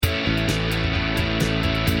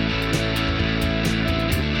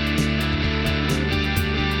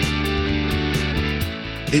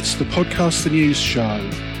It's the Podcaster News Show,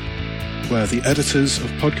 where the editors of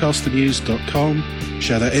podcasternews.com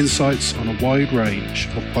share their insights on a wide range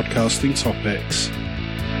of podcasting topics.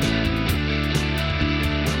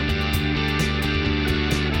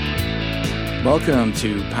 Welcome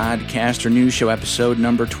to Podcaster News Show episode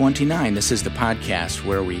number 29. This is the podcast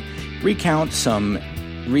where we recount some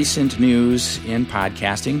recent news in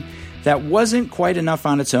podcasting that wasn't quite enough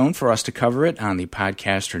on its own for us to cover it on the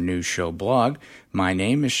Podcaster News Show blog. My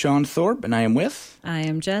name is Sean Thorpe, and I am with... I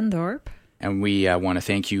am Jen Thorpe. And we want to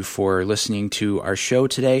thank you for listening to our show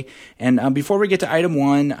today. And before we get to item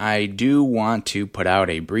one, I do want to put out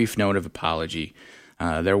a brief note of apology.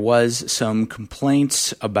 There was some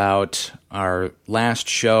complaints about our last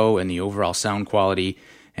show and the overall sound quality,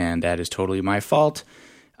 and that is totally my fault.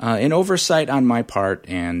 An oversight on my part,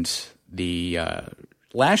 and the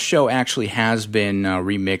last show actually has been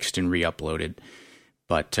remixed and re-uploaded.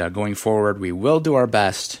 But going forward, we will do our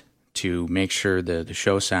best to make sure the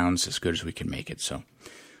show sounds as good as we can make it. So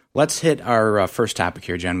let's hit our first topic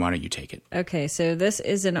here. Jen, why don't you take it? Okay, so this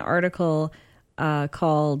is an article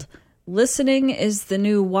called Listening is the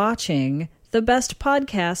New Watching, the best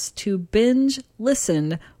podcast to binge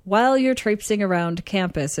listen while you're traipsing around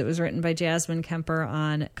campus. It was written by Jasmine Kemper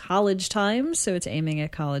on College Times, so it's aiming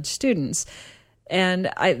at college students.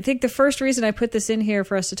 And I think the first reason I put this in here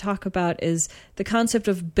for us to talk about is the concept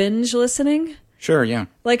of binge listening. Sure, yeah.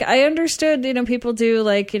 Like, I understood, people do,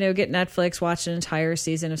 get Netflix, watch an entire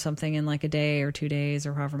season of something in, a day or 2 days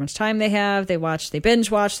or however much time they have. They binge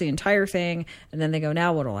watch the entire thing, and then they go,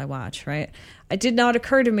 now what will I watch, right? It did not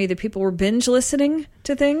occur to me that people were binge listening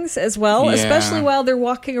to things as well, especially while they're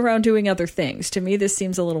walking around doing other things. To me, this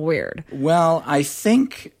seems a little weird. Well, I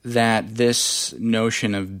think that this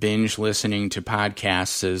notion of binge listening to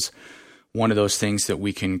podcasts is one of those things that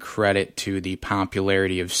we can credit to the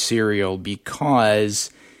popularity of Serial, because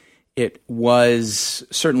it was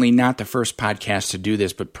certainly not the first podcast to do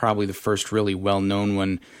this, but probably the first really well-known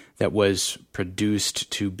one that was produced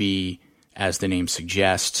to be, as the name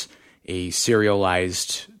suggests, a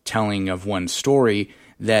serialized telling of one story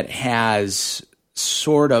that has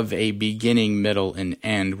sort of a beginning, middle, and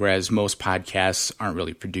end, whereas most podcasts aren't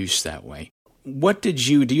really produced that way. Do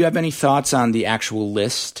you have any thoughts on the actual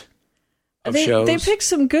list of shows? They picked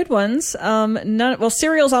some good ones.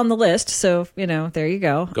 Serial's on the list, so, there you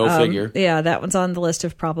go. Go figure. Yeah, that one's on the list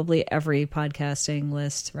of probably every podcasting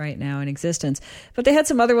list right now in existence. But they had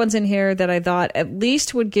some other ones in here that I thought at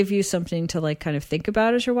least would give you something to, kind of think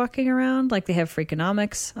about as you're walking around. Like, they have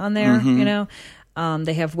Freakonomics on there,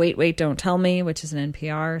 They have Wait, Don't Tell Me, which is an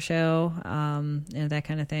NPR show, that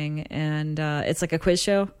kind of thing. And it's like a quiz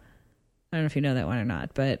show. I don't know if you know that one or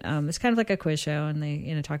not, but it's kind of like a quiz show, and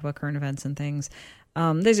they talk about current events and things.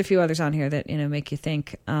 There's a few others on here that make you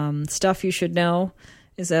think. Stuff You Should Know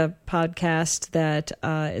is a podcast that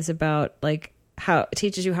is about how it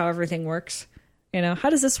teaches you how everything works. How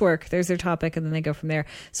does this work? There's their topic, and then they go from there.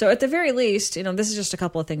 So at the very least, this is just a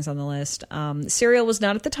couple of things on the list. Serial was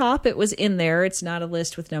not at the top. It was in there. It's not a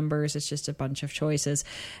list with numbers. It's just a bunch of choices.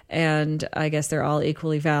 And I guess they're all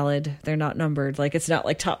equally valid. They're not numbered. It's not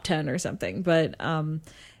like top 10 or something. But,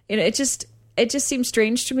 it just seems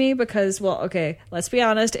strange to me because, let's be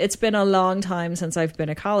honest. It's been a long time since I've been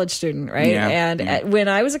a college student, right? Yeah, and when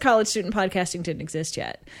I was a college student, podcasting didn't exist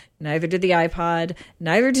yet. Neither did the iPod.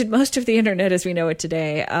 Neither did most of the internet as we know it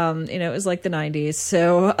today. It was like the 90s.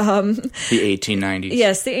 So the 1890s.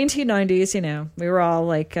 Yes, the 1890s. We were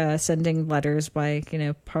all sending letters by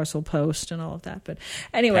parcel post and all of that. But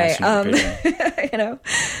anyway,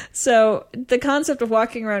 So the concept of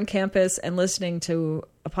walking around campus and listening to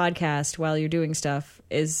a podcast while you're doing stuff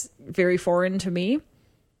is very foreign to me,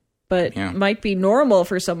 but might be normal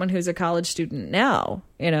for someone who's a college student now.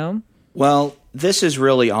 Well, this is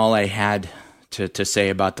really all I had to say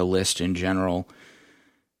about the list in general.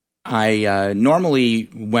 I normally,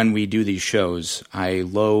 when we do these shows, I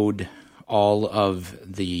load all of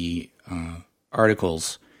the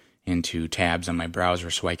articles into tabs on my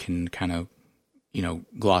browser so I can kind of,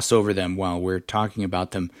 gloss over them while we're talking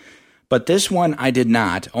about them. But this one I did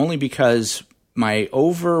not, only because my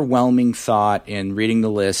overwhelming thought in reading the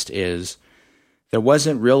list is there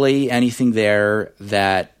wasn't really anything there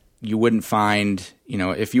that you wouldn't find,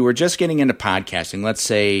 if you were just getting into podcasting. Let's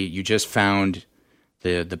say you just found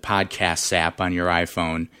the podcast app on your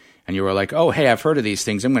iPhone and you were like, oh, hey, I've heard of these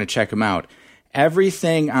things. I'm going to check them out.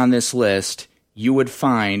 Everything on this list you would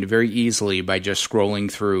find very easily by just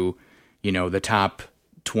scrolling through, the top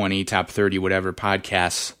 20, top 30, whatever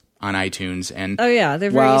podcasts on iTunes. And oh, yeah,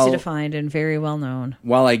 they're very easy to find and very well known.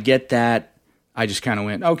 While I get that, I just kind of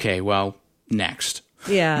went, okay, well, next.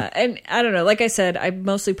 Yeah, and I don't know. Like I said, I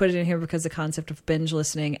mostly put it in here because the concept of binge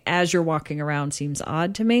listening as you're walking around seems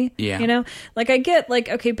odd to me. Yeah. You know? Like I get like,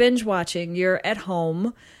 okay, binge watching, you're at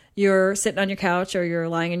home, you're sitting on your couch or you're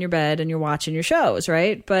lying in your bed and you're watching your shows,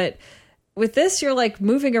 right? But with this, you're like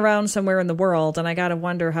moving around somewhere in the world, and I got to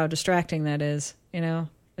wonder how distracting that is, you know?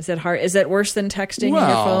 Is it hard? Is it worse than texting your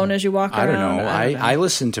phone as you walk around? I don't know. I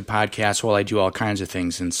listen to podcasts while I do all kinds of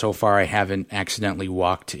things, and so far I haven't accidentally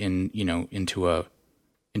walked into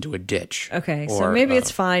a ditch. Okay, so maybe it's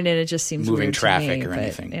fine, and it just seems moving weird traffic to me, or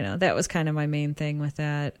anything. But, you know, that was kind of my main thing with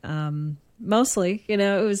that. Mostly, you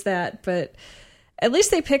know, it was that, but at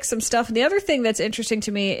least they picked some stuff. And the other thing that's interesting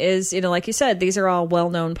to me is, you know, like you said, these are all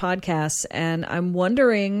well-known podcasts, and I'm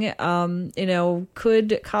wondering, you know,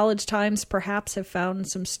 could College Times perhaps have found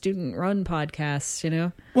some student-run podcasts, you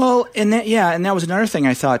know? Well, and that was another thing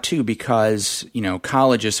I thought too, because, you know,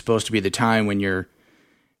 college is supposed to be the time when you're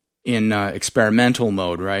in experimental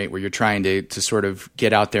mode, right? Where you're trying to sort of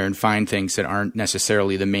get out there and find things that aren't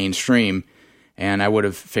necessarily the mainstream. And I would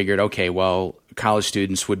have figured, okay, well, college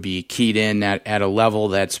students would be keyed in at a level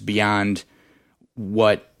that's beyond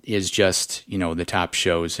what is just, you know, the top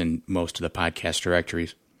shows in most of the podcast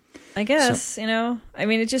directories. I guess, you know, I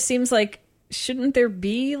mean, it just seems like, shouldn't there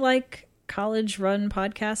be like college-run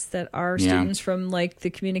podcasts that are students from like the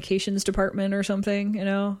communications department or something, you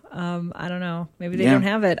know? I don't know. Maybe they don't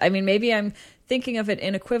have it. I mean, maybe I'm thinking of it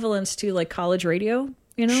in equivalence to like college radio,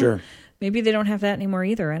 you know? Sure. Maybe they don't have that anymore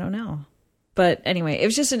either. I don't know. But anyway, it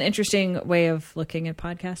was just an interesting way of looking at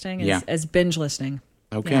podcasting as binge listening.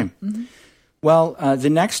 Okay. Yeah. Mm-hmm. Well, the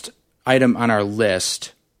next item on our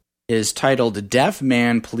list is titled "Deaf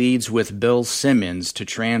Man Pleads with Bill Simmons to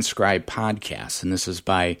Transcribe Podcasts," and this is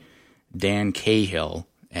by Dan Cahill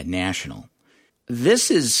at National.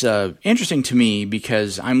 This is interesting to me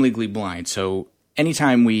because I'm legally blind, so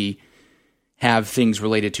anytime we have things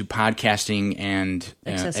related to podcasting and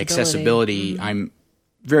accessibility, I'm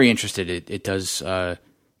very interested. It does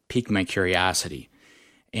pique my curiosity.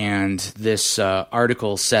 And this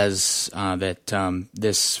article says that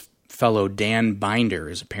this fellow Dan Binder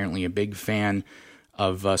is apparently a big fan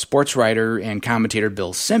of sports writer and commentator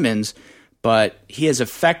Bill Simmons, but he has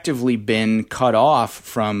effectively been cut off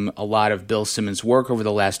from a lot of Bill Simmons' work over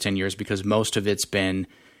the last 10 years because most of it's been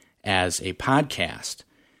as a podcast.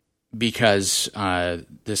 Because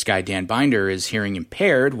this guy, Dan Binder, is hearing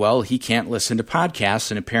impaired, well, he can't listen to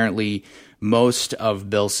podcasts, and apparently most of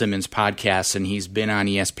Bill Simmons' podcasts, and he's been on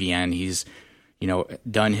ESPN, he's, you know,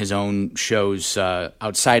 done his own shows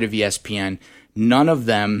outside of ESPN, none of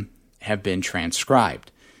them have been transcribed.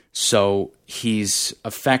 So he's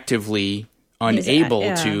effectively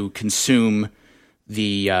unable to consume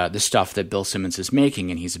the stuff that Bill Simmons is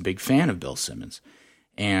making, and he's a big fan of Bill Simmons.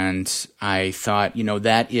 And I thought, you know,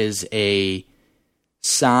 that is a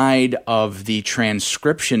side of the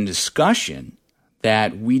transcription discussion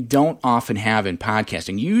that we don't often have in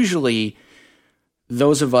podcasting. Usually,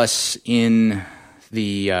 those of us in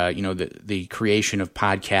the the creation of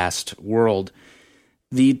podcast world,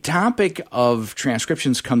 the topic of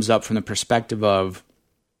transcriptions comes up from the perspective of,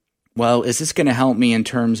 well, is this going to help me in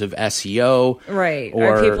terms of SEO? Right.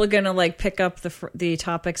 Or are people going to like pick up the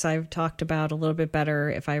topics I've talked about a little bit better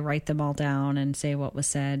if I write them all down and say what was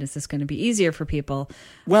said? Is this going to be easier for people?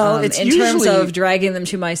 Well, it's in terms of dragging them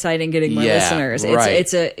to my site and getting more listeners. Right.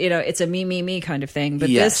 It's a me kind of thing. But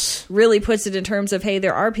this really puts it in terms of, hey,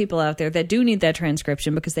 there are people out there that do need that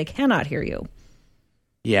transcription because they cannot hear you.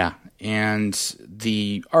 Yeah, and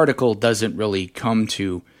the article doesn't really come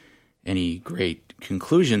to any great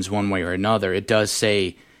conclusions one way or another. It does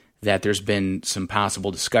say that there's been some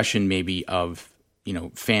possible discussion maybe of, you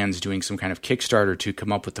know, fans doing some kind of Kickstarter to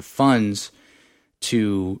come up with the funds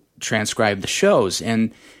to transcribe the shows.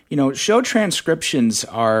 And, you know, show transcriptions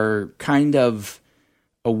are kind of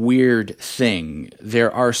a weird thing.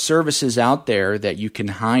 There are services out there that you can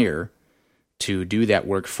hire to do that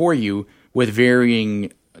work for you with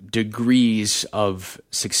varying degrees of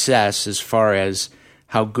success as far as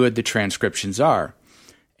how good the transcriptions are.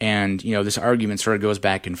 And, you know, this argument sort of goes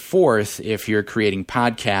back and forth. If you're creating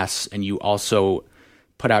podcasts and you also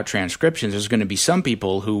put out transcriptions, there's going to be some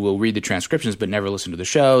people who will read the transcriptions but never listen to the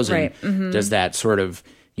shows. And right. Mm-hmm. Does that sort of,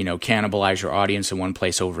 you know, cannibalize your audience in one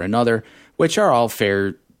place over another, which are all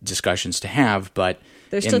fair discussions to have. But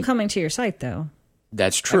they're still coming to your site, though.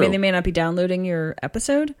 That's true. I mean, they may not be downloading your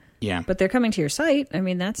episode. Yeah. But they're coming to your site. I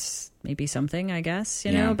mean, that's maybe something, I guess,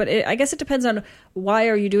 you Yeah. know. But I guess it depends on why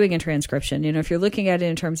are you doing a transcription. You know, if you're looking at it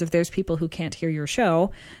in terms of there's people who can't hear your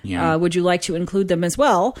show, Yeah. would you like to include them as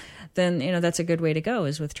well? Then, you know, that's a good way to go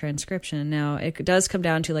is with transcription. Now, it does come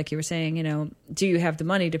down to, like you were saying, you know, do you have the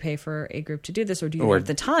money to pay for a group to do this, or do you have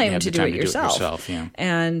the time to do it yourself? Yeah.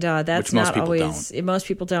 And that's Which most not people always. Most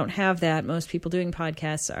people don't have that. Most people doing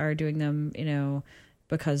podcasts are doing them, you know,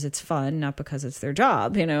 because it's fun, not because it's their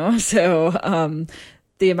job, you know. So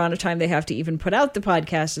the amount of time they have to even put out the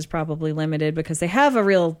podcast is probably limited because they have a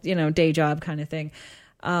real, you know, day job kind of thing.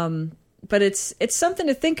 But it's something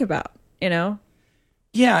to think about, you know.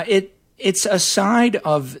 Yeah, it's a side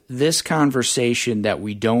of this conversation that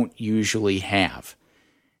we don't usually have.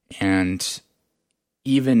 And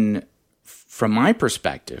even from my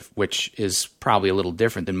perspective, which is probably a little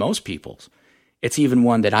different than most people's, it's even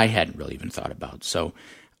one that I hadn't really even thought about. So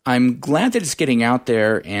I'm glad that it's getting out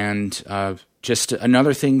there, and just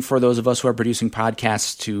another thing for those of us who are producing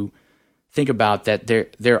podcasts to think about, that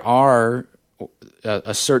there are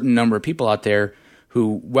a certain number of people out there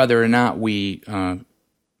who, whether or not we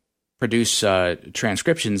produce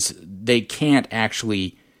transcriptions, they can't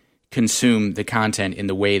actually consume the content in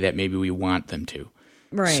the way that maybe we want them to.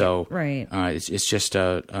 Right. So right. It's just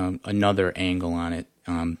another angle on it.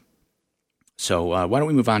 So why don't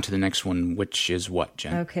we move on to the next one, which is what,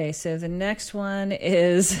 Jen? Okay, so the next one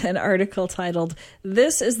is an article titled,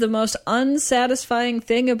 "This is the most unsatisfying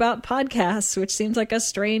thing about podcasts," which seems like a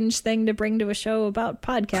strange thing to bring to a show about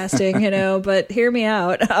podcasting, you know, but hear me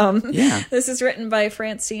out. Yeah. This is written by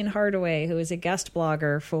Francine Hardaway, who is a guest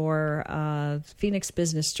blogger for Phoenix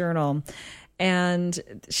Business Journal. And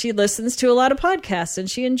she listens to a lot of podcasts, and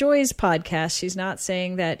she enjoys podcasts. She's not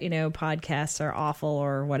saying that, you know, podcasts are awful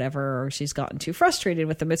or whatever, or she's gotten too frustrated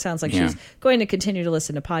with them. It sounds like she's going to continue to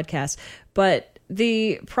listen to podcasts. But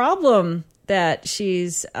the problem that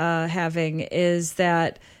she's having is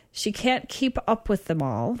that she can't keep up with them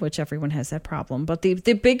all, which everyone has that problem. But the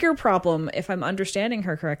bigger problem, if I'm understanding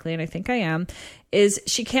her correctly, and I think I am, is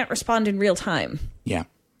she can't respond in real time. Yeah.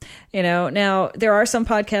 You know, now there are some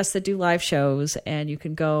podcasts that do live shows, and you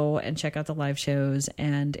can go and check out the live shows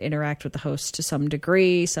and interact with the hosts to some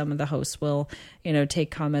degree. Some of the hosts will, you know, take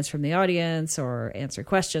comments from the audience or answer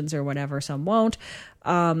questions or whatever. Some won't.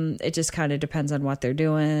 It just kind of depends on what they're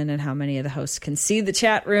doing and how many of the hosts can see the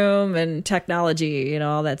chat room and technology, you know,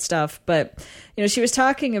 all that stuff. But, you know, she was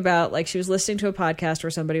talking about, like, she was listening to a podcast where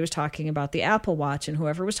somebody was talking about the Apple Watch, and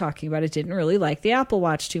whoever was talking about it didn't really like the Apple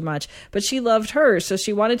Watch too much, but she loved hers. So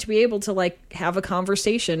she wanted to be able to, like, have a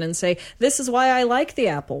conversation and say, this is why I like the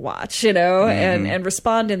Apple Watch, you know, and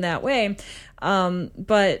respond in that way.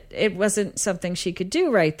 But it wasn't something she could do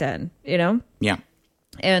right then, you know? Yeah.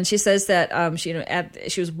 And she says that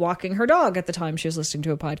she was walking her dog at the time she was listening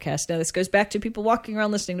to a podcast. Now, this goes back to people walking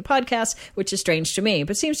around listening to podcasts, which is strange to me,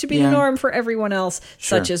 but seems to be the norm for everyone else,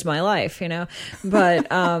 such as my life, you know. But,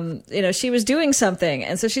 you know, she was doing something,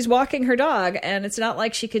 and so she's walking her dog, and it's not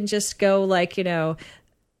like she can just go, like, you know,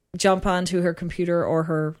 jump onto her computer or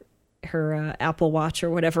her Apple Watch or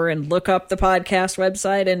whatever and look up the podcast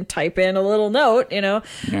website and type in a little note, you know.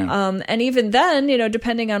 And even then, you know,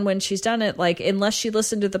 depending on when she's done it, like, unless she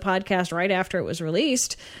listened to the podcast right after it was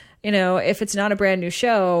released, you know, if it's not a brand new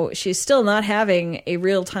show, she's still not having a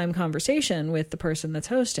real-time conversation with the person that's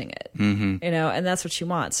hosting it, you know, and that's what she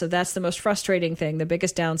wants. So that's the most frustrating thing. The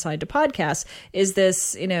biggest downside to podcasts is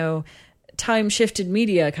this, you know, time-shifted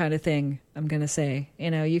media kind of thing, I'm going to say. You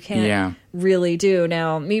know, you can't really do.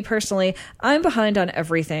 Now, me personally, I'm behind on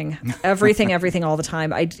everything all the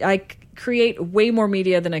time. I create way more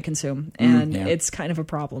media than I consume, and it's kind of a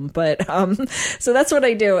problem. But so that's what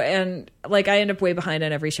I do. And, like, I end up way behind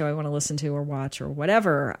on every show I want to listen to or watch or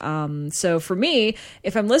whatever. So for me,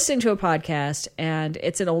 if I'm listening to a podcast and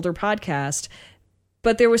it's an older podcast,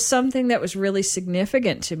 but there was something that was really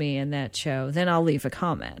significant to me in that show, then I'll leave a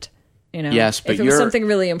comment. You know, yes, but if it was something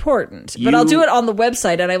really important. But I'll do it on the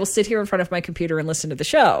website, and I will sit here in front of my computer and listen to the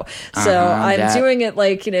show. So I'm doing it,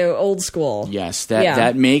 like, you know, old school. Yes,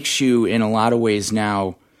 that makes you, in a lot of ways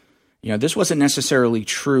now, you know, this wasn't necessarily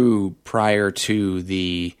true prior to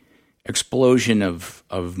the explosion of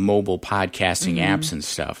mobile podcasting apps and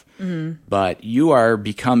stuff. But you are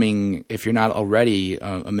becoming, if you're not already,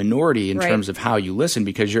 a minority in terms of how you listen,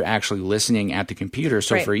 because you're actually listening at the computer.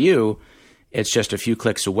 So for you, It's just a few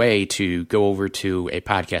clicks away to go over to a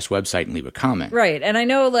podcast website and leave a comment. Right. And I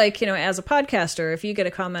know, like, as a podcaster, if you get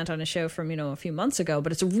a comment on a show from, a few months ago,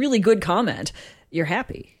 but it's a really good comment, you're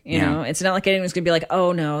happy. You know, it's not like anyone's going to be like,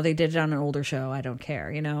 oh, no, they did it on an older show. I don't care.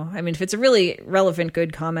 I mean, if it's a really relevant,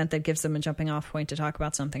 good comment that gives them a jumping off point to talk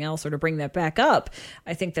about something else or to bring that back up,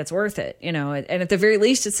 I think that's worth it. And at the very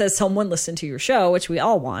least, it says someone listened to your show, which we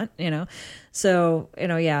all want, So,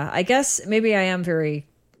 I guess maybe I am very,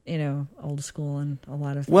 old school in a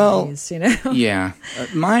lot of ways, Yeah.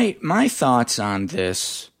 My thoughts on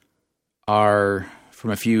this are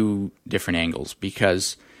from a few different angles,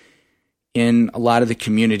 because in a lot of the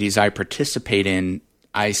communities I participate in,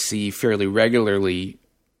 I see fairly regularly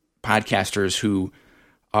podcasters who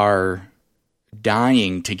are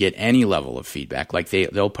dying to get any level of feedback. Like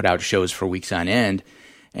they'll put out shows for weeks on end,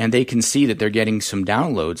 and they can see that they're getting some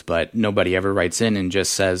downloads, but nobody ever writes in and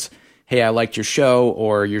just says, hey, I liked your show,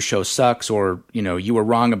 or your show sucks, or, you were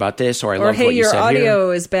wrong about this, or I love what you said here. Or, hey, your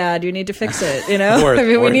audio is bad, you need to fix it, or, I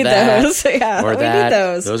mean, we need that, those. Yeah, or we that. need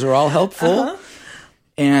those. Those are all helpful. Uh-huh.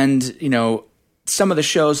 And, some of the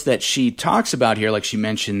shows that she talks about here, like she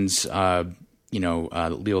mentions, Leo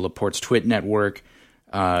Laporte's Twit Network,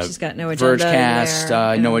 she's got No Agenda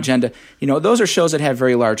Vergecast, No Agenda. Those are shows that have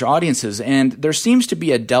very large audiences, and there seems to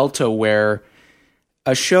be a delta where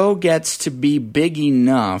a show gets to be big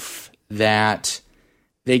enough that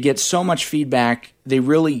they get so much feedback, they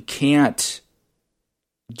really can't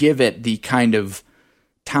give it the kind of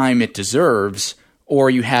time it deserves, or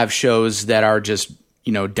you have shows that are just,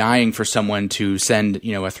 dying for someone to send, a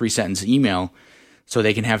 3-sentence email so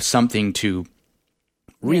they can have something to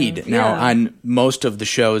read. Yeah. Now, on most of the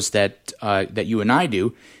shows that you and I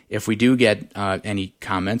do, if we do get any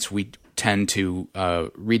comments, we tend to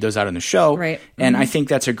read those out on the show. Right. And I think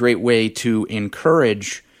that's a great way to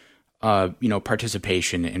encourage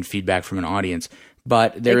participation and feedback from an audience.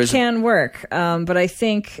 But it can work. But I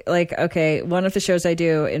think, one of the shows I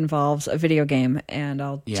do involves a video game, and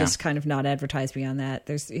I'll just kind of not advertise beyond that.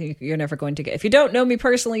 You're never going to get, if you don't know me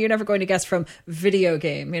personally, you're never going to guess from video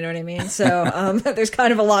game. You know what I mean? So there's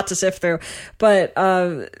kind of a lot to sift through. But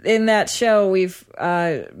in that show, we've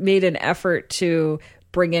made an effort to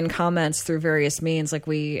bring in comments through various means. Like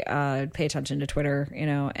we pay attention to Twitter,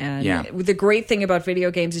 and the great thing about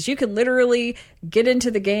video games is you can literally get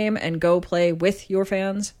into the game and go play with your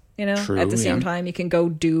fans, True, at the same time. You can go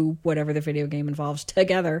do whatever the video game involves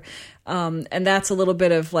together. And that's a little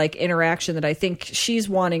bit of interaction that I think she's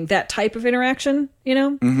wanting, that type of interaction,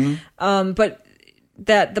 Mm-hmm. But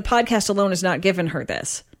that the podcast alone has not given her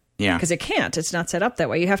this. Yeah. Because it can't. It's not set up that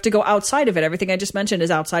way. You have to go outside of it. Everything I just mentioned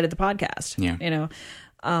is outside of the podcast. Yeah.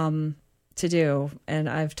 To do. And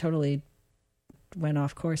I've totally went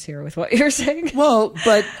off course here with what you're saying. Well,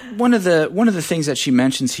 but one of the things that she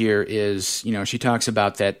mentions here is, she talks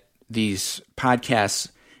about that these podcasts,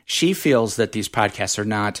 she feels that these podcasts are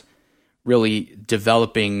not really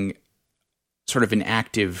developing sort of an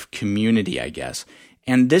active community, I guess.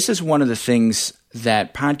 And this is one of the things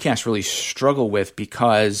that podcasts really struggle with,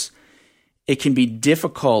 because it can be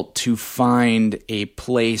difficult to find a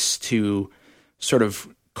place to sort of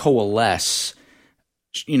coalesce.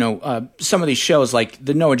 Some of these shows, like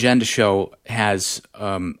the No Agenda show, has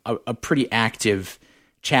a pretty active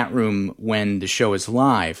chat room when the show is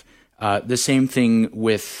live. The same thing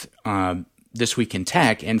with This Week in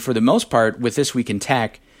Tech. And for the most part, with This Week in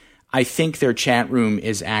Tech, I think their chat room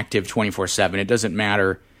is active 24/7. It doesn't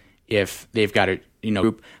matter if they've got a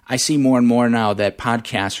group. I see more and more now that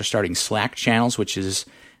podcasts are starting Slack channels, which is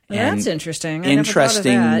that's interesting.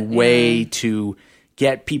 Interesting way to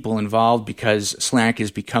get people involved, because Slack is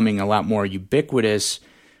becoming a lot more ubiquitous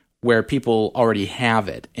where people already have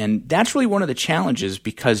it. And that's really one of the challenges,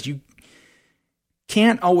 because you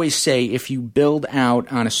can't always say, if you build out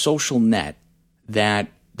on a social net, that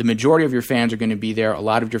the majority of your fans are going to be there, a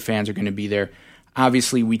lot of your fans are going to be there.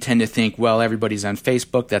 Obviously, we tend to think, well, everybody's on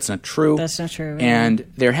Facebook. That's not true. That's not true.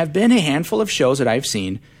 And there have been a handful of shows that I've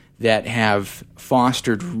seen that have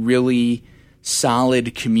fostered really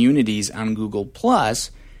solid communities on Google+.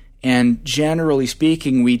 And generally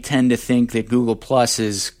speaking, we tend to think that Google+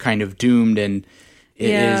 is kind of doomed, and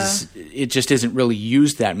it just isn't really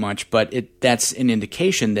used that much. But that's an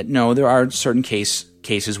indication that, no, there are certain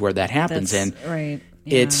cases where that happens. That's and right.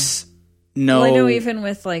 It's no. Well, I know even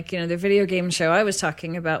with the video game show I was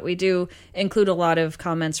talking about, we do include a lot of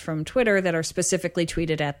comments from Twitter that are specifically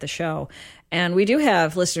tweeted at the show. And we do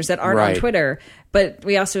have listeners that aren't on Twitter, but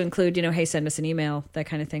we also include, hey, send us an email, that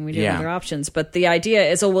kind of thing. We do have other options. But the idea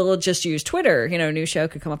is, we'll just use Twitter. A new show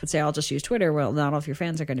could come up and say, I'll just use Twitter. Well, not all of your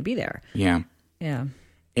fans are going to be there. Yeah. Yeah.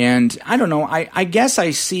 And I don't know, I guess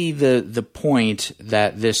I see the point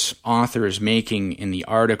that this author is making in the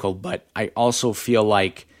article, but I also feel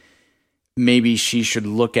like maybe she should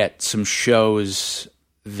look at some shows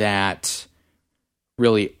that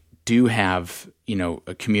really do have,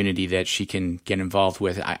 a community that she can get involved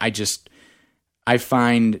with. I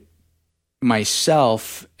find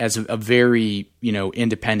myself as a very,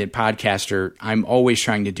 independent podcaster, I'm always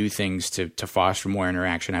trying to do things to foster more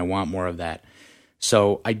interaction. I want more of that.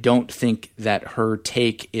 So I don't think that her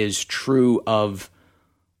take is true of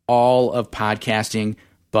all of podcasting,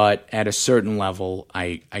 but at a certain level,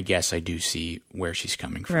 I guess I do see where she's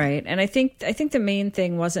coming from. Right. And I think the main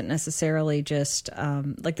thing wasn't necessarily just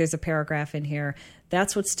like there's a paragraph in here.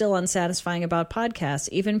 That's what's still unsatisfying about podcasts.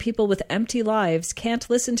 Even people with empty lives can't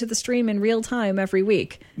listen to the stream in real time every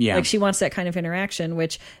week. Yeah. Like she wants that kind of interaction,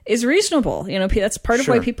 which is reasonable. That's part of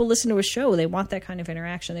why people listen to a show. They want that kind of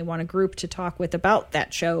interaction. They want a group to talk with about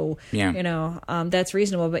that show. Yeah. That's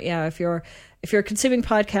reasonable. But yeah, if you're consuming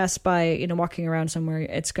podcasts by, walking around somewhere,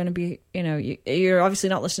 it's going to be, you're obviously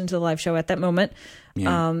not listening to the live show at that moment.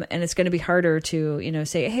 Yeah. And it's going to be harder to,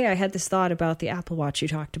 say, hey, I had this thought about the Apple Watch you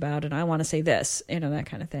talked about, and I want to say this, that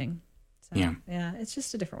kind of thing. So, yeah, it's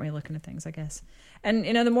just a different way of looking at things, I guess. And,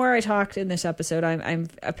 the more I talked in this episode, I'm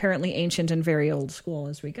apparently ancient and very old school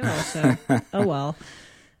as we go. So, oh, well.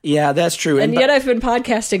 Yeah, that's true. And yet I've been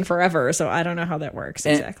podcasting forever, so I don't know how that works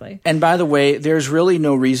exactly. And by the way, there's really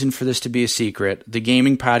no reason for this to be a secret. The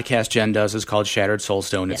gaming podcast Jen does is called Shattered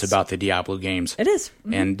Soulstone. It's about the Diablo games. It is.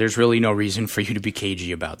 Mm-hmm. And there's really no reason for you to be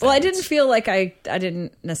cagey about that. Well, I didn't feel like I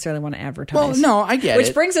didn't necessarily want to advertise. Well, no, I get it.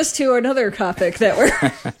 Which brings us to another topic that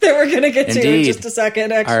we're going to get to in just a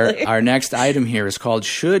second, actually. Our next item here is called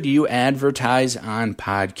Should You Advertise on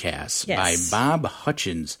Podcasts by Bob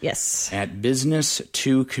Hutchins. Yes. At Business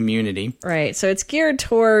to Community. Right. So it's geared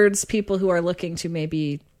towards people who are looking to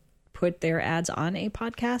maybe put their ads on a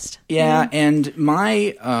podcast. Yeah. And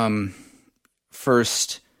my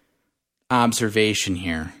first observation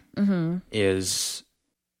here is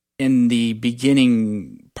in the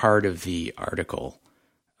beginning part of the article,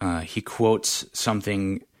 he quotes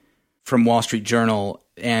something from Wall Street Journal,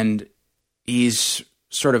 and he's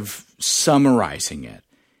sort of summarizing it.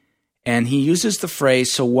 And he uses the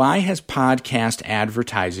phrase, so why has podcast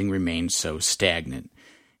advertising remained so stagnant?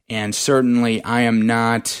 And certainly I am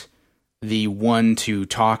not the one to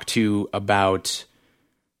talk to about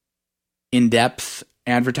in-depth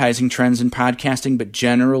advertising trends in podcasting, but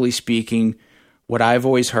generally speaking, what I've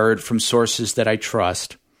always heard from sources that I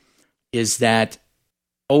trust is that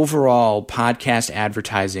overall podcast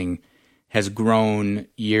advertising has grown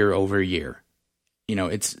year over year.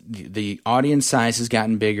 It's the audience size has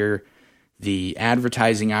gotten bigger. The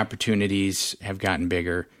advertising opportunities have gotten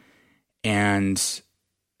bigger. And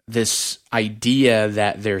this idea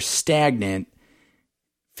that they're stagnant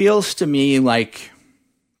feels to me like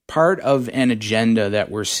part of an agenda that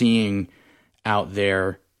we're seeing out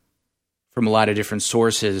there from a lot of different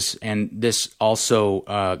sources. And this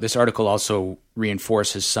article also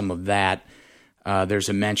reinforces some of that. There's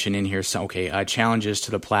a mention in here, challenges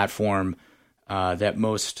to the platform that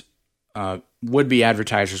most would-be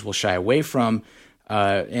advertisers will shy away from,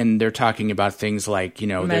 and they're talking about things like,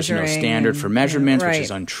 there's no standard for measurements, which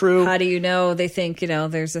is untrue. How do you know they think,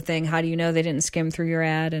 there's a thing? How do you know they didn't skim through your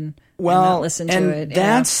ad and not listen to it?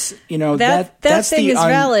 That's, that thing is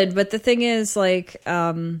valid, but the thing is, like,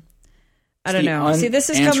 I don't know. See, this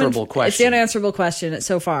is question. It's the unanswerable question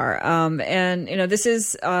so far. And, this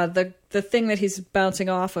is the thing that he's bouncing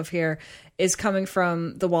off of here is coming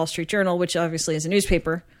from the Wall Street Journal, which obviously is a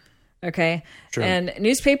newspaper. Okay. Sure. And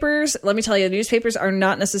newspapers, let me tell you, newspapers are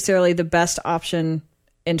not necessarily the best option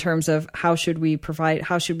in terms of how should we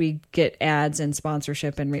get ads and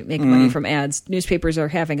sponsorship and make money from ads. Newspapers are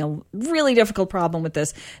having a really difficult problem with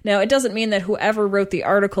this. Now, it doesn't mean that whoever wrote the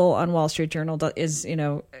article on Wall Street Journal is,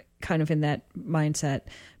 kind of in that mindset,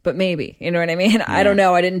 but maybe, you know what I mean? Yeah. I don't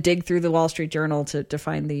know. I didn't dig through the Wall Street Journal to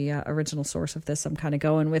find the original source of this. I'm kind of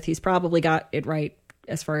going with, he's probably got it right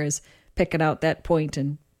as far as picking out that point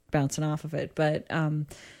and bouncing off of it. But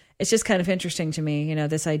it's just kind of interesting to me,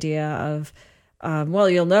 this idea of,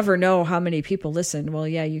 you'll never know how many people listen. Well,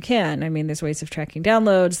 yeah, you can. I mean, there's ways of tracking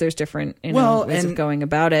downloads. There's different ways of going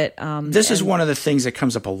about it. This is one of the things that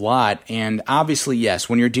comes up a lot. And obviously, yes,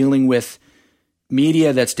 when you're dealing with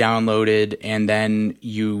media that's downloaded and then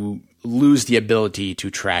you lose the ability to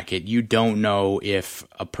track it, you don't know if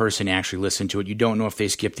a person actually listened to it. You don't know if they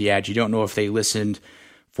skipped the ad. You don't know if they listened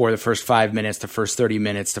for the first 5 minutes, the first 30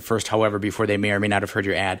 minutes, the first however before they may or may not have heard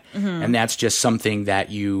your ad. Mm-hmm. And that's just something that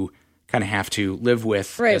you kind of have to live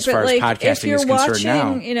with Right, as but far as like, podcasting is concerned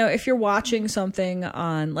now. If you're watching something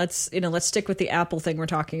on, let's stick with the Apple thing we're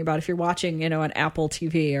talking about. If you're watching, on Apple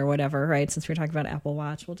TV or whatever, right? Since we're talking about Apple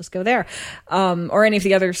Watch, we'll just go there. Or any of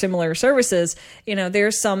the other similar services,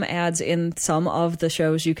 there's some ads in some of the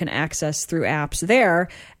shows you can access through apps there.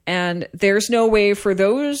 And there's no way for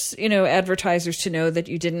those, advertisers to know that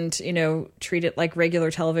you didn't, treat it like regular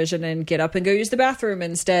television and get up and go use the bathroom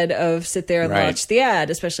instead of sit there and watch the ad,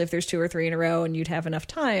 especially if there's 2 or 3 in a row and you'd have enough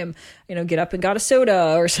time, get up and got a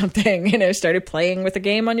soda or something, started playing with a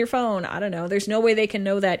game on your phone. I don't know. There's no way they can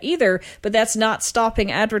know that either, but that's not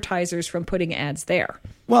stopping advertisers from putting ads there.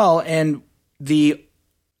 Well, and the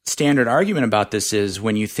standard argument about this is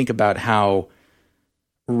when you think about how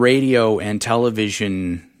radio and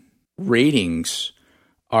television ratings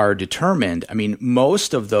are determined. I mean,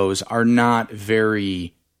 most of those are not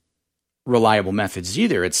very reliable methods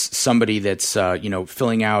either. It's somebody that's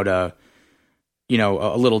filling out a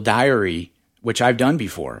little diary, which I've done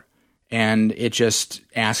before, and it just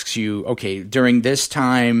asks you, okay, during this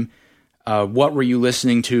time, what were you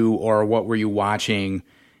listening to or what were you watching?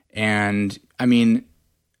 And I mean,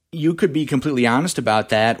 you could be completely honest about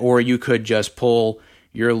that, or you could just pull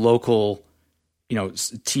your local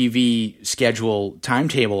TV schedule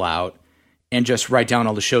timetable out and just write down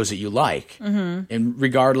all the shows that you like, and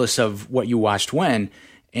regardless of what you watched when.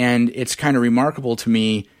 And it's kind of remarkable to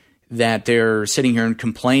me that they're sitting here and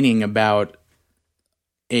complaining about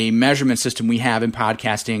a measurement system we have in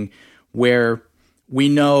podcasting where we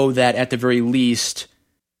know that at the very least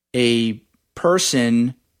a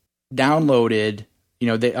person downloaded,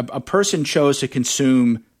 a person chose to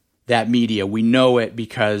consume that media. We know it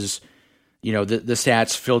because the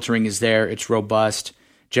stats filtering is there. It's robust.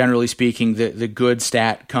 Generally speaking, the good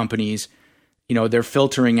stat companies, they're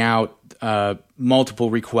filtering out multiple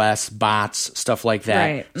requests, bots, stuff like that.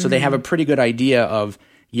 Right. So they have a pretty good idea of,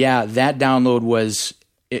 that download was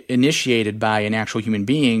initiated by an actual human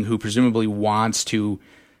being who presumably wants to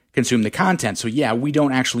consume the content. So we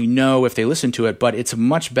don't actually know if they listen to it, but it's a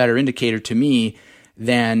much better indicator to me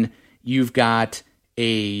than you've got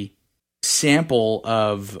a sample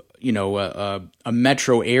of a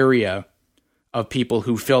metro area of people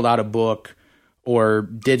who filled out a book or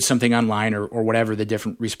did something online or whatever the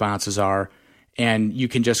different responses are. And you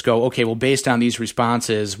can just go, okay, well, based on these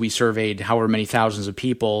responses, we surveyed however many thousands of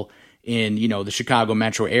people in, the Chicago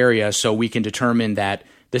metro area. So we can determine that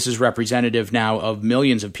this is representative now of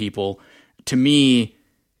millions of people. To me,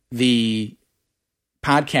 the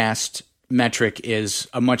podcast metric is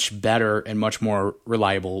a much better and much more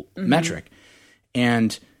reliable metric.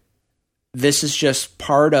 And this is just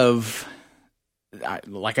part of,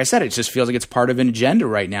 like I said, it just feels like it's part of an agenda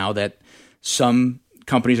right now that some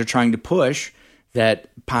companies are trying to push, that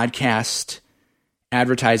podcast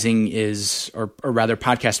advertising is, or rather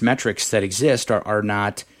podcast metrics that exist are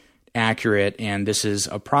not accurate, and this is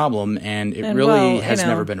a problem, and it really has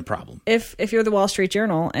never been a problem. If you're the Wall Street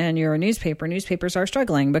Journal and you're a newspaper, newspapers are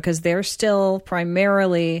struggling because they're still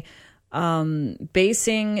primarily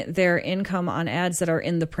basing their income on ads that are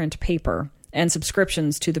in the print paper and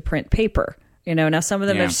subscriptions to the print paper. Now some of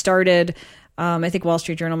them have started. I think Wall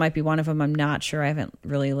Street Journal might be one of them. I'm not sure. I haven't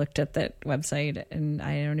really looked at that website, and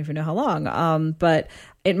I don't even know how long. But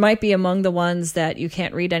it might be among the ones that you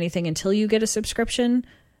can't read anything until you get a subscription,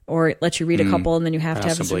 or it lets you read a couple and then you have to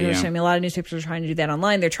have a subscription. I mean, a lot of newspapers are trying to do that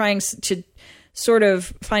online. They're trying to sort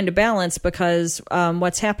of find a balance because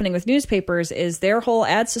what's happening with newspapers is their whole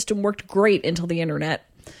ad system worked great until the internet,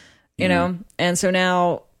 know, and so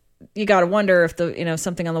now you got to wonder if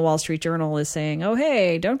something on the Wall Street Journal is saying, oh,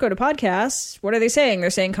 hey, don't go to podcasts. What are they saying? They're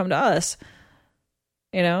saying, come to us,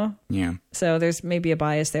 Yeah. So there's maybe a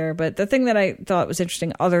bias there. But the thing that I thought was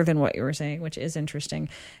interesting, other than what you were saying, which is interesting,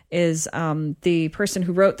 is the person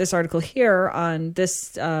who wrote this article here on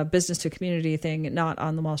this business to community thing, not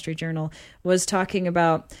on the Wall Street Journal, was talking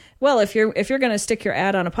about, well, if you're going to stick your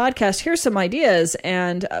ad on a podcast, here's some ideas.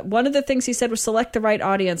 And one of the things he said was select the right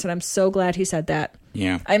audience. And I'm so glad he said that.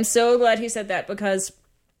 Yeah. I'm so glad he said that, because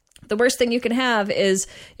the worst thing you can have is,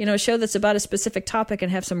 a show that's about a specific topic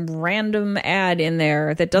and have some random ad in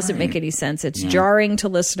there that doesn't make any sense. It's jarring to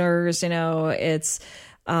listeners. It's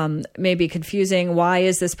maybe confusing. Why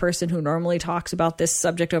is this person who normally talks about this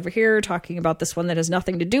subject over here talking about this one that has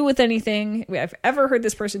nothing to do with anything I've ever heard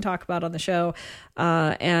this person talk about on the show?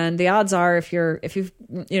 And the odds are, if you've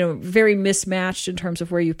very mismatched in terms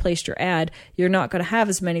of where you placed your ad, you're not going to have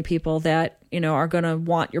as many people that are going to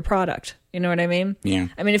want your product. You know what I mean? Yeah.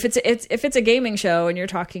 I mean, if it's a gaming show and you're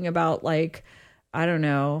talking about like I don't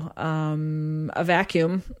know, a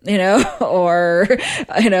vacuum, or,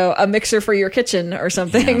 a mixer for your kitchen or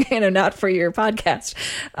something, not for your podcast.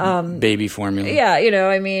 Baby formula. Yeah.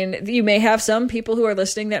 You may have some people who are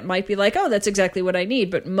listening that might be like, oh, that's exactly what I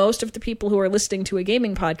need. But most of the people who are listening to a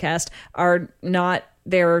gaming podcast are not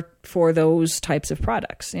there for those types of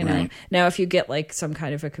products, Right. Now, if you get like some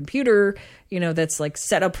kind of a computer, that's like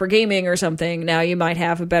set up for gaming or something, now you might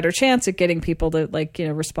have a better chance at getting people to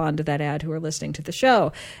respond to that ad who are listening to the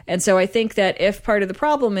show. And so I think that if part of the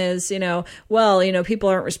problem is, people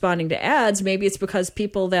aren't responding to ads, maybe it's because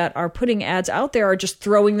people that are putting ads out there are just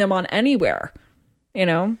throwing them on anywhere,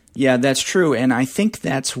 Yeah, that's true. And I think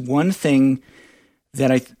that's one thing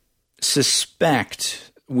that I suspect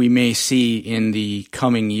we may see in the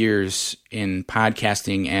coming years in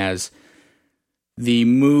podcasting as the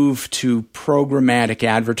move to programmatic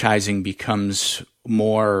advertising becomes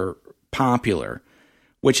more popular,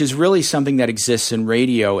 which is really something that exists in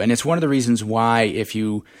radio. And it's one of the reasons why, if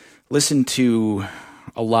you listen to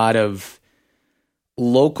a lot of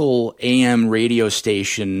local AM radio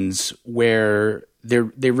stations where they're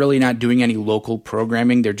really not doing any local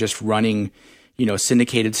programming, they're just running,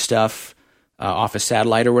 syndicated stuff off a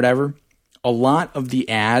satellite or whatever, a lot of the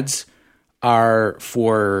ads are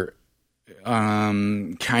for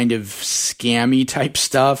kind of scammy type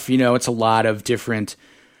stuff. It's a lot of different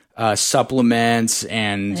supplements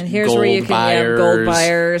and here's gold where you can buyers, gold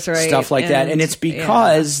buyers, right? Stuff like that. And it's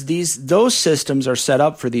because those systems are set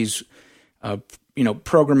up for these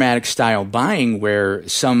programmatic style buying, where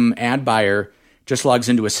some ad buyer just logs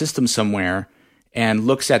into a system somewhere and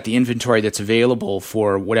looks at the inventory that's available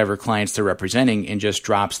for whatever clients they're representing and just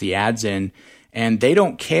drops the ads in, and they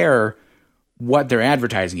don't care what they're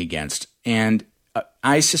advertising against. And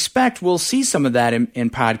I suspect we'll see some of that in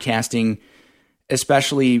podcasting,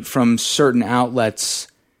 especially from certain outlets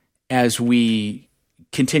as we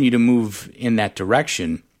continue to move in that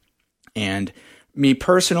direction. And me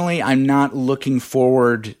personally, I'm not looking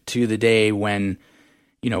forward to the day when,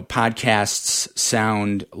 podcasts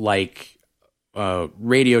sound like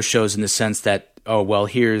radio shows, in the sense that, oh, well,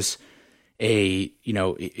 here's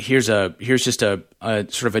just a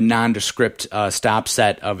sort of a nondescript stop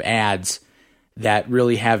set of ads that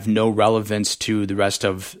really have no relevance to the rest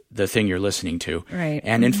of the thing you're listening to. Right.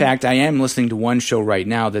 And in fact, I am listening to one show right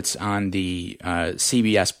now that's on the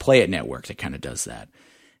CBS Play It network that kind of does that.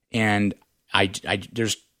 And I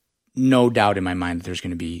there's no doubt in my mind that there's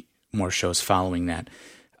going to be more shows following that.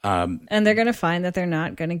 And they're going to find that they're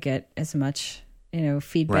not going to get as much,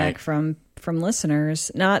 feedback Right. from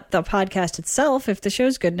listeners. Not the podcast itself. If the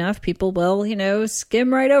show's good enough, people will,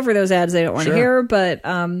 skim right over those ads they don't want to hear. But,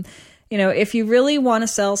 if you really want to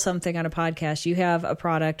sell something on a podcast, you have a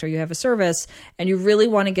product or you have a service, and you really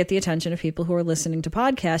want to get the attention of people who are listening to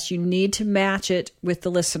podcasts, you need to match it with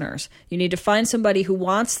the listeners. You need to find somebody who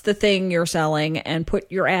wants the thing you're selling and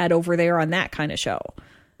put your ad over there on that kind of show.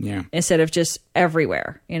 Yeah. Instead of just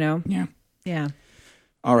everywhere, Yeah. Yeah.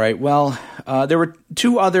 All right. Well, there were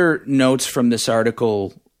two other notes from this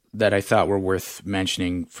article that I thought were worth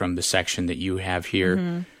mentioning from the section that you have here.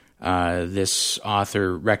 Mm-hmm. This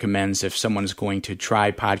author recommends, if someone's going to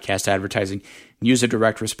try podcast advertising, use a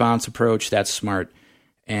direct response approach. That's smart.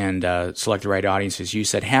 And select the right audiences. You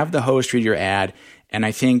said have the host read your ad. And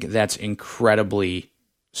I think that's incredibly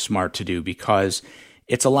smart to do, because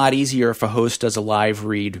it's a lot easier if a host does a live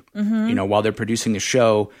read, while they're producing the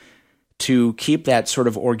show, to keep that sort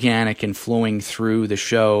of organic and flowing through the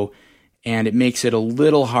show. And it makes it a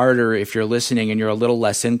little harder if you're listening and you're a little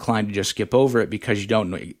less inclined to just skip over it because you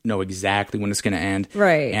don't know exactly when it's going to end.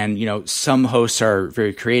 Right. And, some hosts are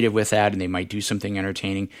very creative with that, and they might do something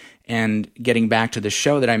entertaining. And getting back to the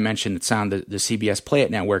show that I mentioned that's on the CBS Play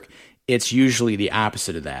It network, it's usually the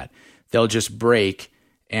opposite of that. They'll just break.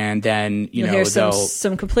 And then, You'll hear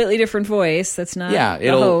some completely different voice that's not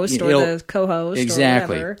the host or the co-host.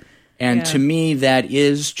 Exactly. Or whatever. And to me, that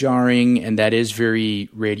is jarring, and that is very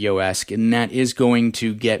radio-esque, and that is going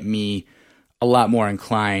to get me a lot more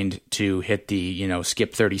inclined to hit the,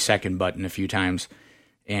 skip 30-second button a few times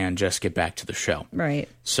and just get back to the show. Right.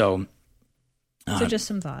 So just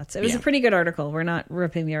some thoughts. It was a pretty good article. We're not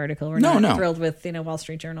ripping the article. We're not thrilled with, Wall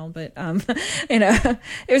Street Journal, but, it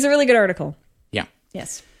was a really good article. Yeah.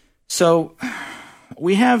 Yes. So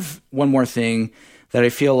we have one more thing that I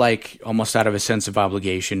feel like, almost out of a sense of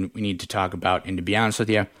obligation, we need to talk about. And to be honest with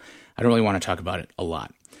you, I don't really want to talk about it a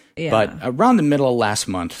lot. Yeah. But around the middle of last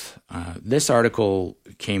month, this article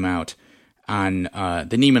came out on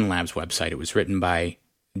the Nieman Labs website. It was written by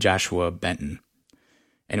Joshua Benton.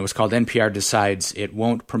 And it was called NPR Decides It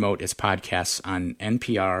Won't Promote Its Podcasts on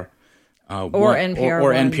NPR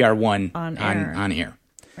NPR One on air.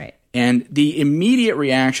 Right. And the immediate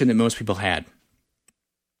reaction that most people had,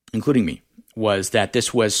 including me, was that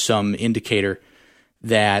this was some indicator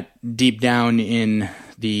that deep down in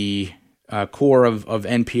the core of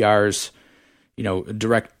NPR's,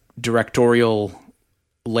 directorial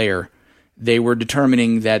layer, they were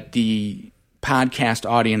determining that the podcast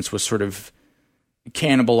audience was sort of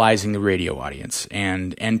cannibalizing the radio audience,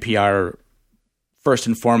 and NPR, first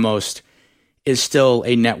and foremost, is still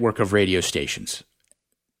a network of radio stations.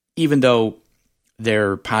 Even though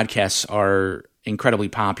their podcasts are incredibly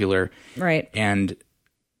popular. Right. And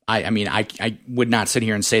I would not sit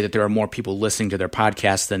here and say that there are more people listening to their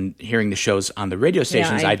podcasts than hearing the shows on the radio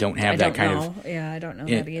stations. I don't have that kind of I don't know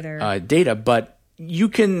that either. Data, but you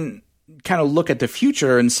can kind of look at the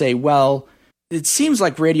future and say, well, it seems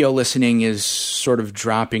like radio listening is sort of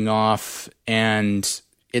dropping off, and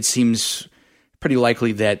it seems pretty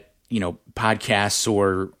likely that podcasts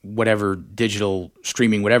or whatever digital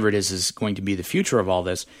streaming, whatever it is going to be the future of all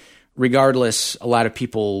this. Regardless, a lot of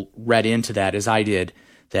people read into that, as I did,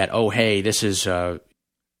 that, oh, hey, this is an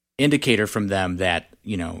indicator from them that,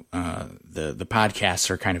 the podcasts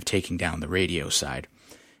are kind of taking down the radio side.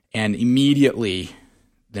 And immediately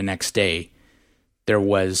the next day, there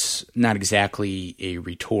was not exactly a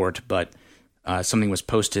retort, but something was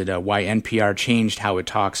posted, why NPR changed how it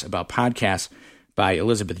talks about podcasts, by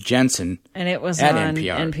Elizabeth Jensen. And it was at on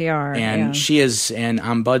NPR. And she is an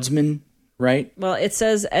ombudsman, right? Well, it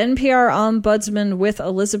says NPR ombudsman with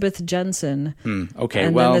Elizabeth Jensen. Okay,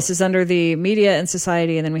 and then this is under the media and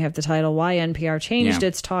society, and then we have the title, Why NPR Changed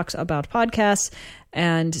Its Talks About Podcasts.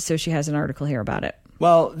 And so she has an article here about it.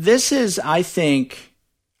 Well, this is, I think,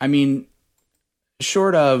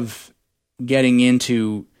 short of getting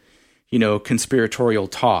into, conspiratorial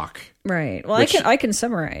talk. Right. Well, I can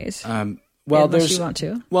summarize. Well, unless you want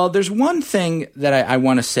to. Well, there's one thing that I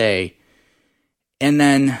want to say, and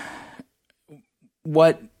then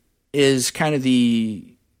what is kind of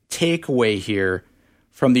the takeaway here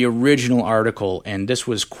from the original article, and this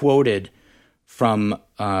was quoted from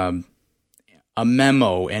a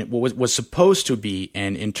memo, and what was supposed to be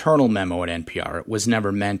an internal memo at NPR. It was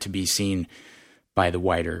never meant to be seen by the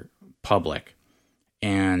wider public.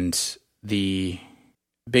 And the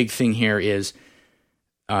big thing here is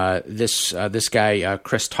this guy,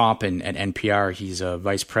 Chris Toppin at NPR, he's a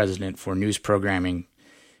vice president for news programming.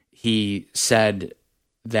 He said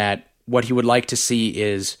that what he would like to see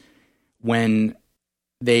is when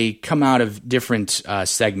they come out of different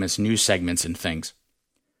segments, news segments and things,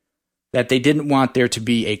 that they didn't want there to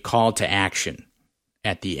be a call to action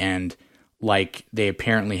at the end like they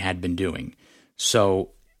apparently had been doing.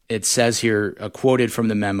 So it says here, quoted from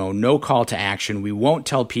the memo, no call to action. We won't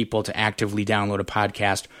tell people to actively download a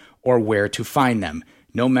podcast or where to find them.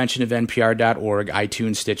 No mention of NPR.org,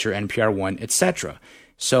 iTunes, Stitcher, NPR One, etc.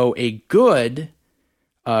 So a good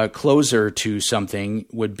closer to something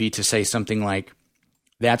would be to say something like,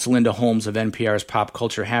 that's Linda Holmes of NPR's Pop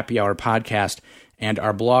Culture Happy Hour podcast and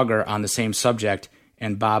our blogger on the same subject,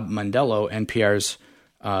 and Bob Mondello, NPR's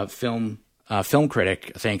film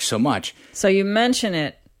critic. Thanks so much. So you mention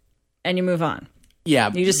it and you move on.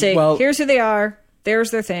 Yeah. You just say, here's who they are.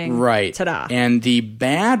 There's their thing. Right. Ta-da. And the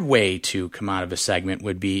bad way to come out of a segment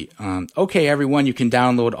would be, okay, everyone, you can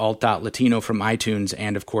download Alt.Latino from iTunes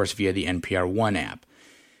and, of course, via the NPR One app.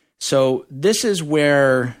 So this is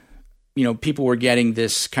where, people were getting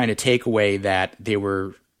this kind of takeaway that they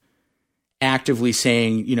were actively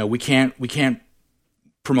saying, we can't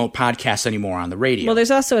promote podcasts anymore on the radio. Well,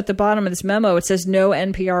 there's also at the bottom of this memo, it says no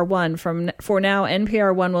NPR One. For now,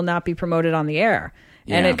 NPR One will not be promoted on the air.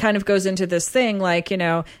 Yeah. And it kind of goes into this thing like,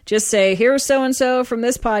 just say, here's so-and-so from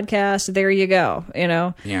this podcast. There you go,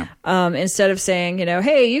 Yeah. Instead of saying,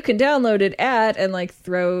 hey, you can download it at, and like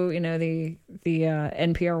throw, the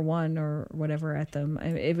NPR One or whatever at them.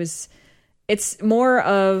 It's more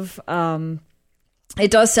of, it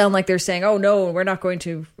does sound like they're saying, oh, no, we're going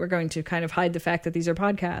to kind of hide the fact that these are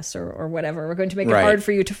podcasts or whatever. We're going to make it hard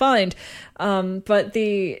for you to find. But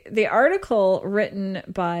the article written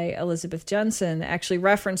by Elizabeth Jensen actually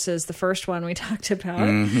references the first one we talked about.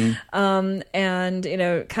 Mm-hmm.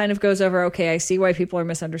 And, kind of goes over, okay, I see why people are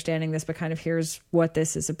misunderstanding this, but kind of here's what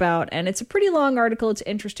this is about. And it's a pretty long article. It's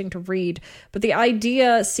interesting to read. But the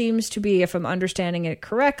idea seems to be, if I'm understanding it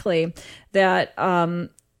correctly, that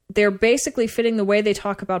they're basically fitting the way they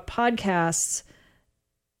talk about podcasts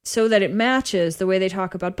so that it matches the way they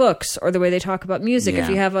talk about books or the way they talk about music. Yeah. If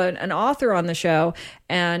you have an author on the show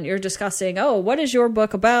and you're discussing, what is your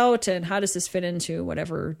book about and how does this fit into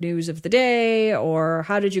whatever news of the day, or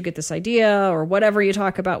how did you get this idea, or whatever you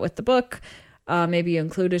talk about with the book, Maybe you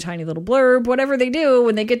include a tiny little blurb. Whatever they do,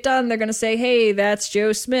 when they get done, they're going to say, hey, that's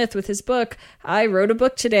Joe Smith with his book. I wrote a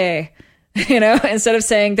book today. Instead of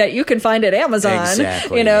saying that you can find it at Amazon.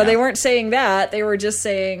 Exactly, They weren't saying that. They were just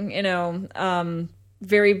saying,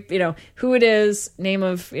 very, who it is, name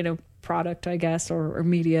of, product, I guess, or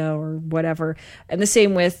media or whatever. And the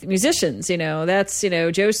same with musicians, that's,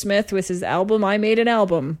 Joe Smith with his album, I Made an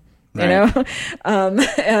Album, right.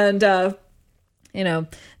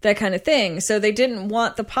 That kind of thing. So they didn't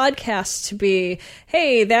want the podcast to be,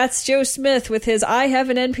 hey, that's Joe Smith with his I Have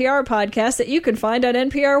an NPR podcast that you can find on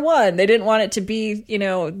NPR One. They didn't want it to be,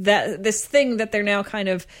 that this thing that they're now kind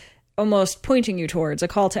of almost pointing you towards, a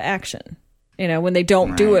call to action, when they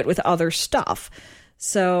don't do it with other stuff.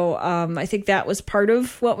 So I think that was part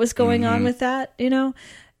of what was going on with that,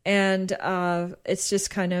 and it's just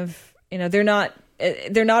kind of, they're not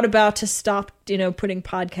about to stop, putting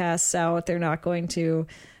podcasts out. They're not going to,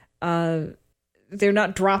 they're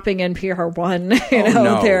not dropping NPR One,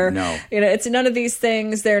 no. It's none of these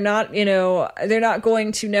things. They're not, they're not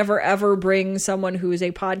going to never ever bring someone who is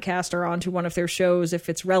a podcaster onto one of their shows if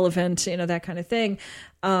it's relevant, that kind of thing.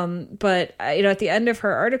 But at the end of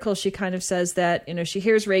her article, she kind of says that, she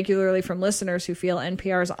hears regularly from listeners who feel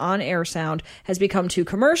NPR's on-air sound has become too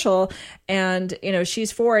commercial. And,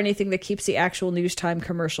 she's for anything that keeps the actual news time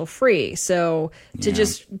commercial free. So to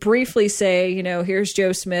just briefly say, here's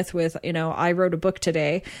Joe Smith with, I wrote a book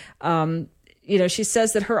today. She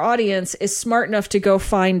says that her audience is smart enough to go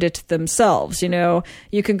find it themselves. You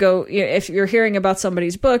can go, if you're hearing about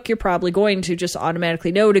somebody's book, you're probably going to just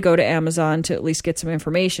automatically know to go to Amazon to at least get some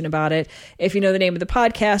information about it. If you know the name of the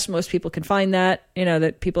podcast, most people can find that,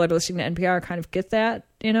 that people that are listening to NPR kind of get that,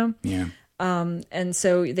 Yeah. And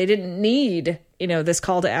so they didn't need, this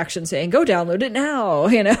call to action saying, go download it now,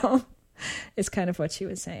 It's kind of what she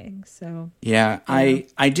was saying. So yeah,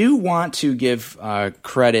 I do want to give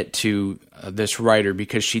credit to this writer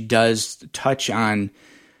because she does touch on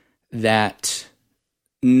that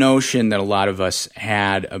notion that a lot of us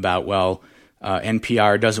had about,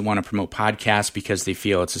 NPR doesn't want to promote podcasts because they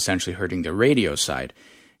feel it's essentially hurting their radio side.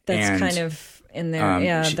 That's kind of in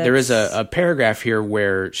there. There is a paragraph here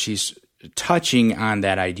where she's touching on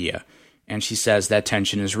that idea. And she says that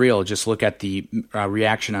tension is real. Just look at the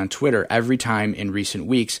reaction on Twitter. Every time in recent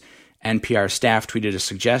weeks, NPR staff tweeted a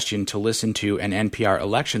suggestion to listen to an NPR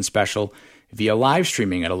election special via live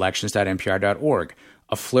streaming at elections.npr.org.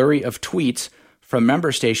 A flurry of tweets from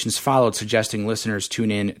member stations followed, suggesting listeners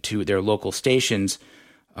tune in to their local stations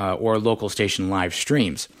or local station live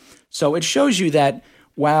streams. So it shows you that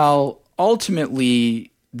while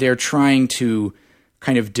ultimately they're trying to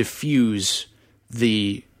kind of diffuse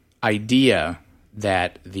the idea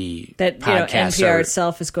that podcasts NPR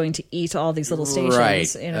itself is going to eat all these little stations, right?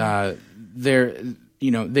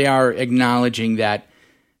 They are acknowledging that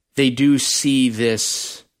they do see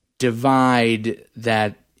this divide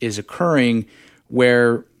that is occurring,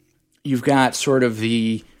 where you've got sort of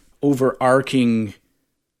the overarching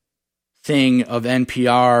thing of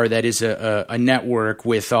NPR that is a network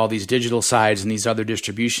with all these digital sides and these other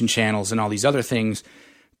distribution channels and all these other things.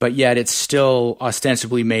 But yet it's still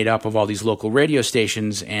ostensibly made up of all these local radio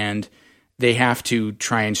stations, and they have to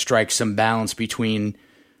try and strike some balance between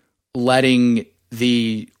letting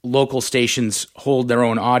the local stations hold their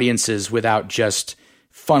own audiences without just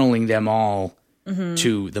funneling them all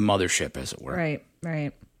to the mothership, as it were.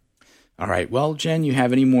 Right. All right. Well, Jen, you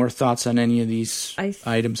have any more thoughts on any of these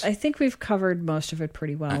items? I think we've covered most of it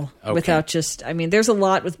pretty well okay. without just, there's a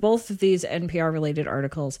lot with both of these NPR-related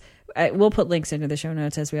articles. We'll put links into the show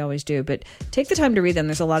notes as we always do, but take the time to read them.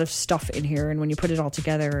 There's a lot of stuff in here, and when you put it all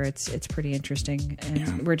together, it's pretty interesting,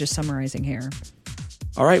 and we're just summarizing here.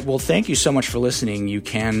 All right. Well, thank you so much for listening. You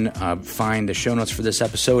can find the show notes for this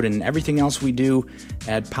episode and everything else we do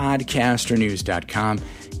at podcasternews.com.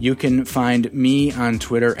 You can find me on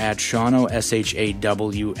Twitter at Shawno,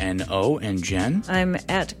 SHAWNO, and Jen. I'm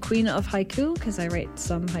at Queen of Haiku because I write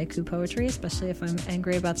some haiku poetry, especially if I'm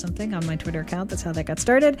angry about something on my Twitter account. That's how that got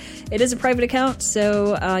started. It is a private account,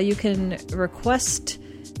 so you can request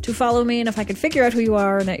to follow me, and if I can figure out who you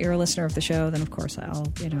are and that you're a listener of the show, then of course I'll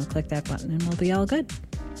click that button and we'll be all good.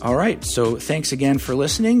 All right, so thanks again for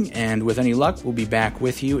listening, and with any luck, we'll be back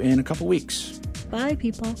with you in a couple weeks. Bye,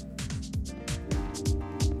 people.